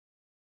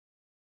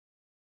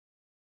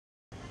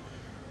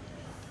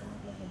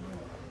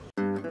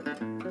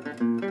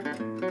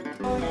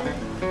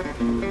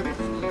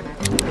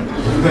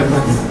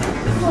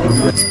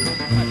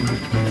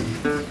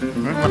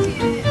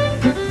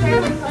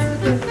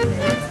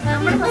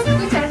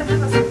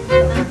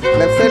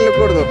Left side look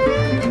കൊടുത്തു.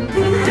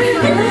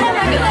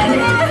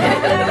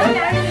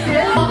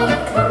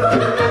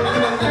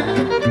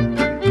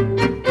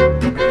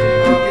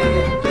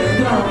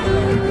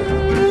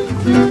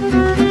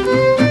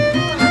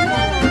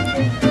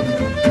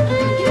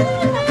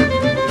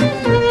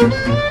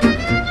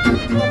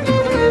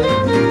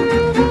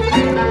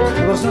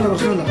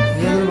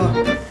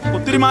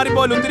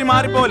 ഒത്തിരി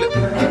മാറിപ്പോലെ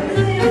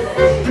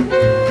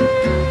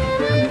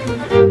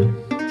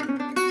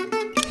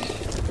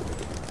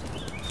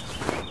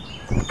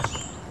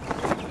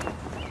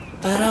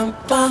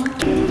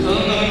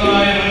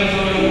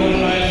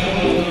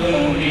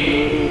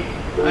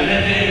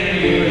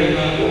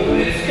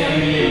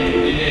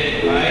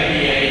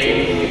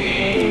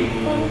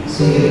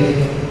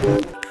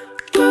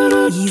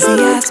Easy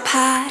as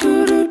pie,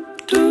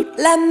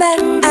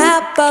 lemon,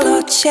 apple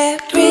or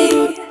cherry.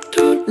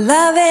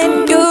 Loving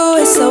you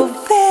is so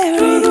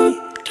very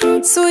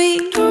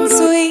sweet,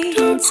 sweet,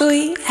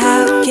 sweet.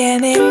 How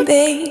can it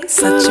be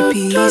such a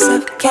piece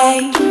of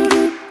cake?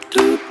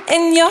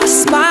 And your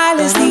smile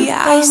is the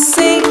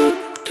icing.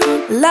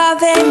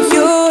 Loving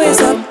you is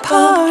a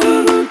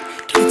poem.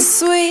 It's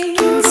sweet,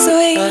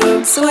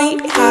 sweet, sweet.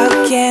 How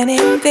can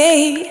it be?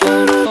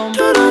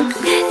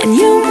 And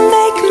you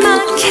make my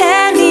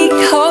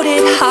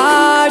candy-coated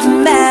heart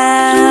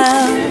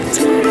melt.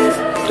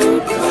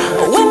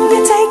 When you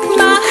take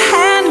my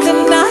hand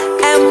and I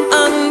am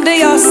under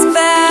your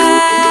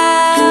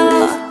spell.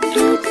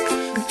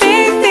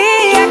 Baby,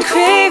 I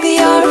crave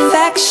your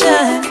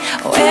affection.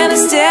 When I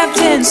stepped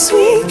in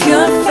sweet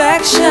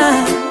confection.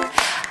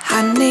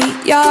 Honey,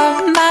 you're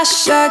my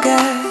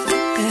sugar.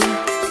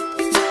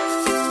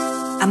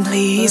 I'm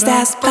pleased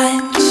as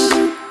punch,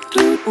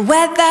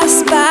 whether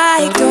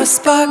spiked or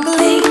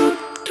sparkling.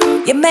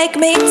 You make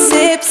me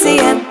tipsy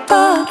and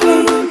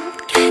bubbly.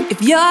 If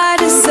you're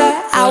dessert,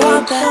 I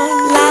want the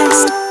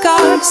last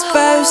course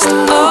first.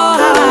 Oh,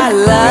 how I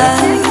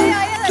love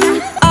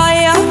all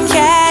your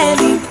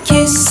candy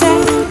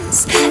kisses,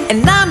 and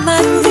I'm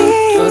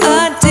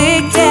addicted.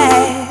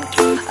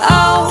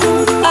 Oh,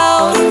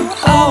 oh,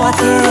 oh, I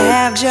can't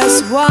have just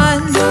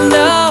one.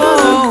 No,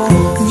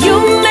 you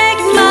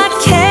make my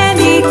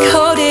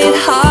candy-coated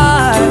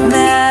heart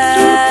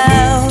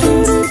melt.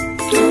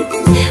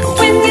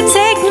 When you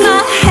take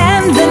my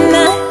hand, then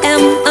I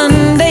am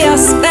under your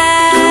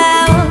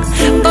spell.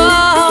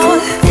 Oh,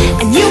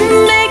 and you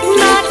make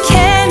my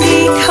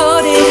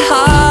candy-coated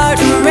heart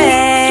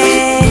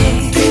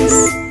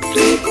race.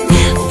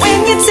 When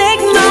you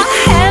take my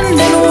hand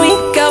and we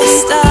go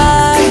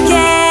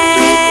stargaze.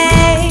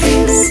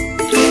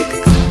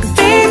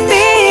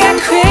 Baby, I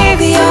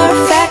crave your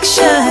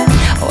affection.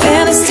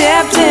 When I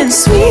stepped in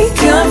sweet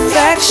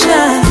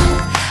confection.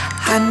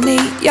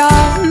 Honey,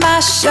 you're my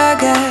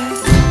sugar.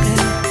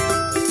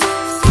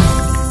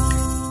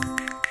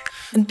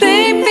 And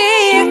baby,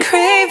 I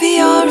crave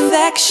your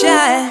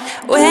affection.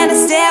 When I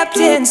stepped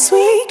in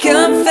sweet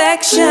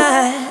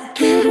confection.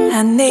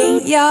 Honey,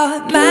 you're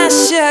my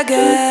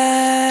sugar.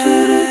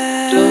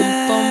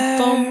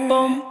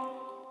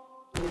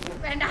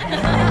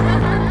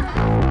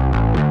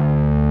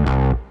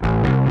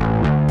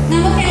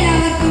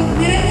 നമുക്കെല്ലാവർക്കും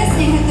നിറഞ്ഞ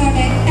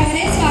സ്നേഹത്തോടെ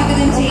അവരെ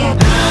സ്വാഗതം ചെയ്യാം.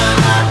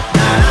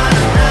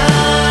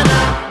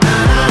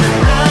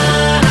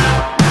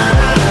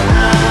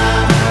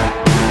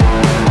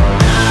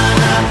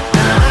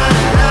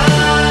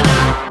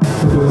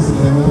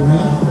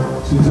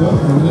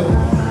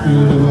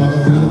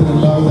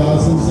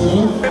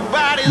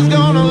 Everybody's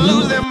gonna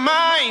lose their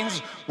minds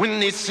when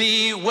they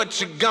see what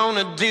you're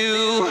gonna do.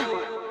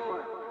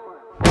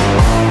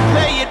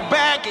 Play it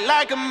back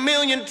like a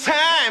million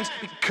times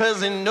because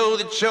they know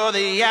that you're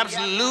the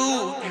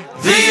absolute,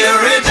 the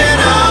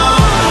original.